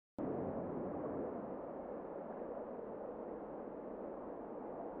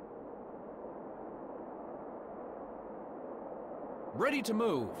Ready to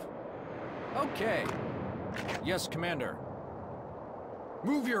move. Okay. Yes, Commander.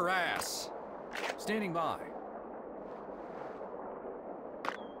 Move your ass. Standing by.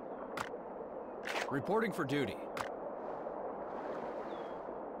 Reporting for duty.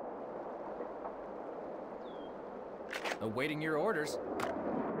 Awaiting your orders.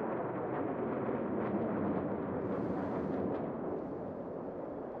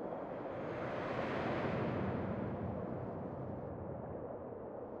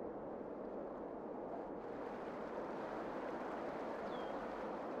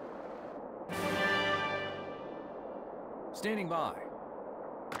 Standing by.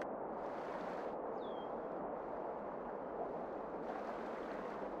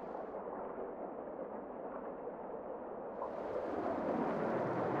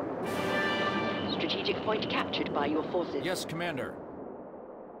 Strategic point captured by your forces. Yes, Commander.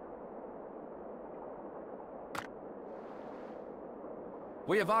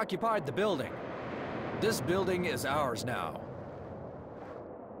 We have occupied the building. This building is ours now.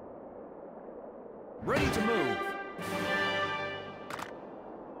 Ready to move.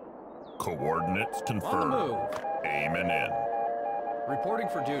 Coordinates confirmed. On the move. Aiming in. Reporting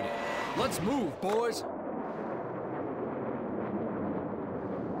for duty. Let's move, boys.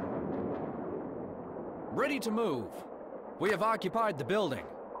 Ready to move. We have occupied the building.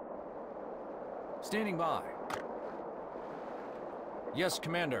 Standing by. Yes,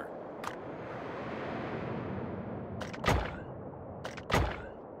 Commander.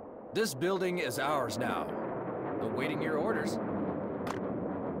 This building is ours now. Awaiting your orders.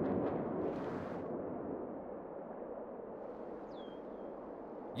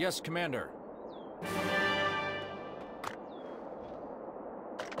 Yes, Commander.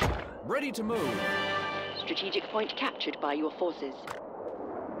 Ready to move. Strategic point captured by your forces.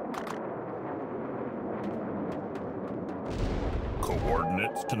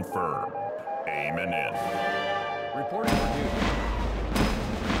 Coordinates confirmed. Aiming in. Reporting for duty.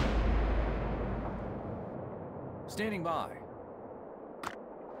 Standing by.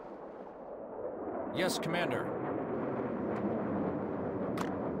 Yes, Commander.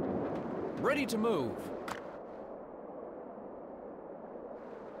 Ready to move.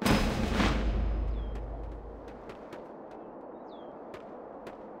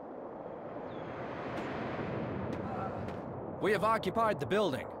 We have occupied the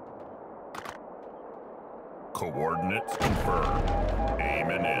building. Coordinates confirmed.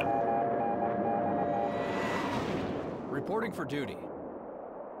 Aiming in. Reporting for duty.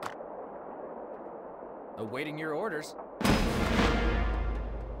 Awaiting your orders.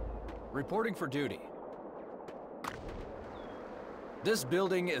 Reporting for duty. This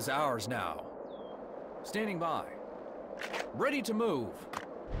building is ours now. Standing by. Ready to move.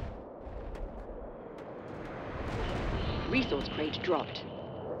 Resource crate dropped.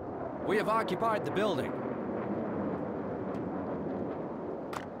 We have occupied the building.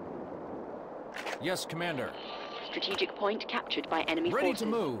 Yes, Commander. Strategic point captured by enemy Ready forces. to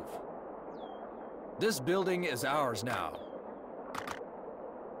move. This building is ours now.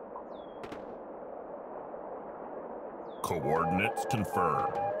 Coordinates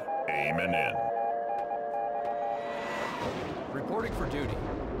confirmed. Aiming in. Reporting for duty.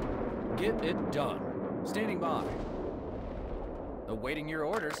 Get it done. Standing by. Awaiting your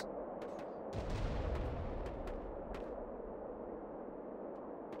orders.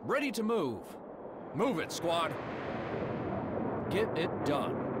 Ready to move. Move it, squad. Get it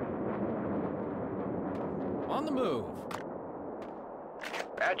done. On the move.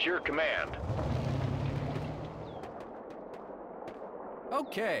 At your command.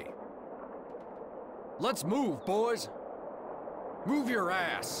 Okay. Let's move, boys. Move your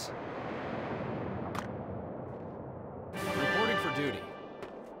ass. Reporting for duty.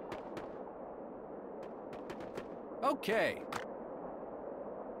 Okay.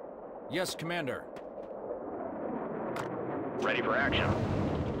 Yes, Commander. Ready for action.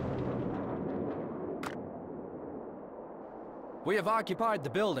 We have occupied the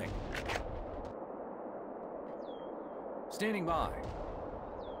building. Standing by.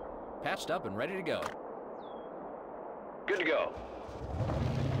 Patched up and ready to go. Good to go.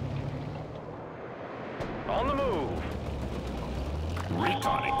 On the move.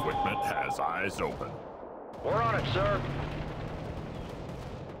 Recon equipment has eyes open. We're on it, sir.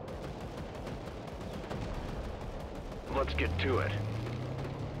 Let's get to it.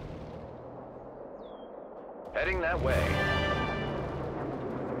 Heading that way.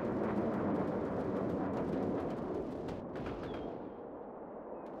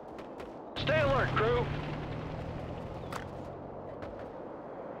 Stay alert, crew.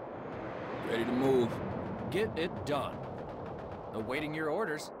 Ready to move. Get it done. Awaiting your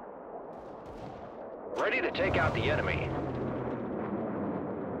orders. Ready to take out the enemy.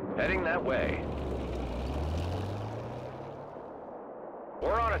 Heading that way.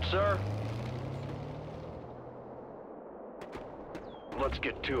 We're on it, sir. Let's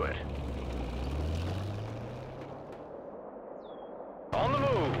get to it. On the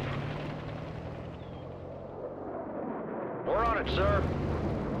move. We're on it, sir.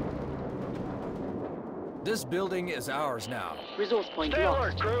 This building is ours now. Resource point Stay lost.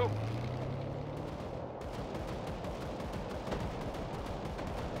 alert, crew.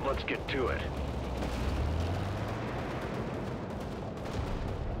 Let's get to it.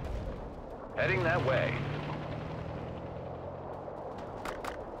 Heading that way.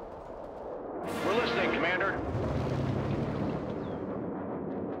 We're listening, Commander.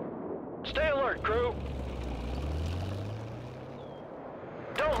 Stay alert, crew.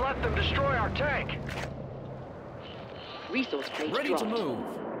 Don't let them destroy our tank. Resource plate Ready dropped. to move.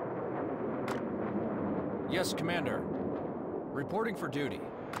 Yes, Commander. Reporting for duty.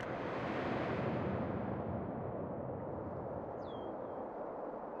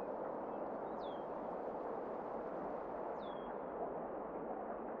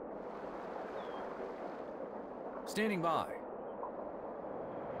 Standing by.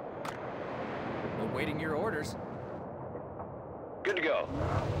 Awaiting your orders. Good to go.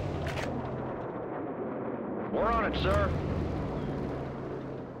 We're on it, sir.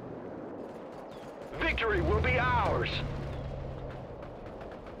 Victory will be ours.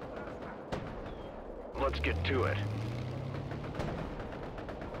 Let's get to it.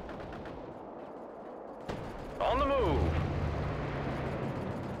 On the move.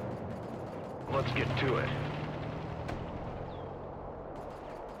 Let's get to it.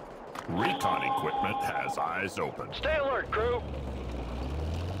 Recon equipment has eyes open. Stay alert, crew.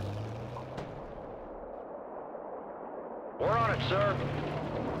 We're on it, sir.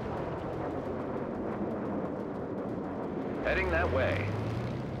 Heading that way.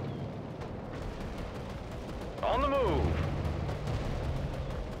 On the move.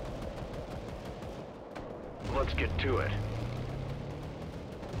 Let's get to it.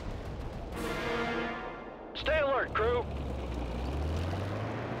 Stay alert, crew.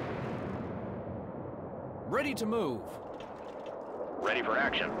 Ready to move. Ready for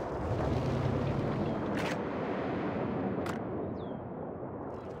action.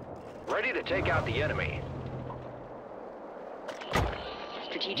 Ready to take out the enemy.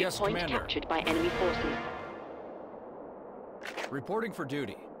 Strategic Yes, point Commander. captured by enemy forces. Reporting for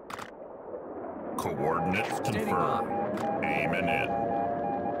duty. Coordinates Standing confirmed. Aiming in.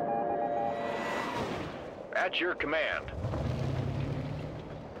 At your command.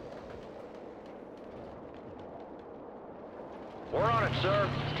 We're on it, sir.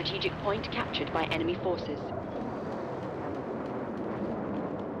 Strategic point captured by enemy forces.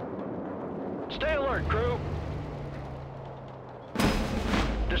 Stay alert, crew.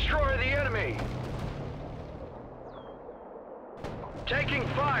 Destroy the enemy. Taking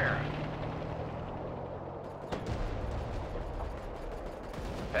fire.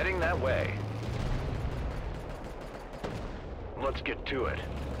 Heading that way. Let's get to it.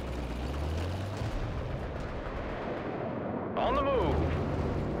 On the move.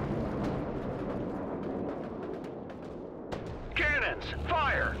 Cannons,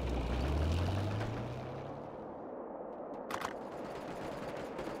 fire!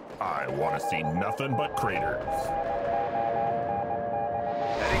 I want to see nothing but craters.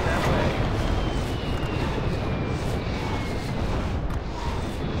 Heading that way.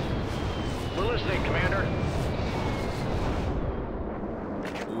 We're listening, Commander.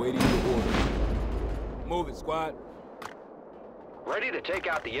 Awaiting your order. Move it, squad. Ready to take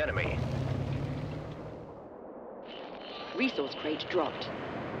out the enemy. Resource crate dropped.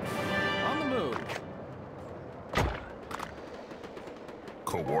 On the move.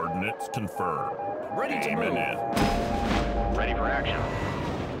 Coordinates confirmed. Ready to Aiming move. in. Ready for action.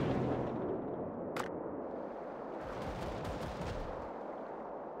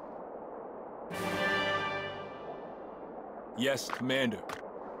 Yes, Commander.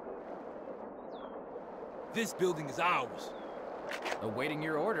 This building is ours. Awaiting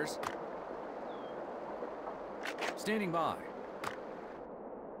your orders. Standing by.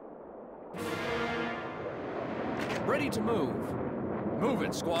 Ready to move. Move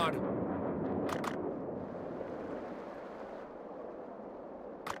it, squad.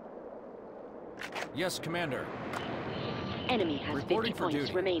 Yes, Commander. Enemy has Reporting 50 for points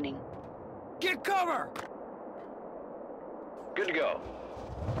duty. remaining. Get cover! Good to go.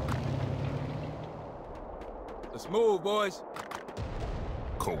 Let's move, boys.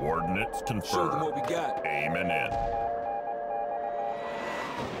 Coordinates confirmed. Show them what we got. Aiming in.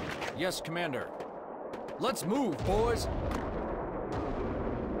 Yes, Commander. Let's move, boys.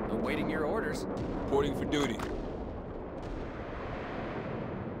 Awaiting your orders. Reporting for duty.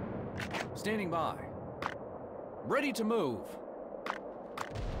 Standing by. Ready to move.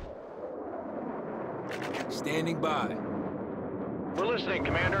 Standing by. We're listening,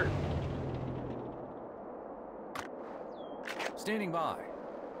 Commander. Standing by.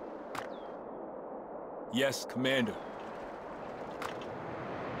 Yes, Commander.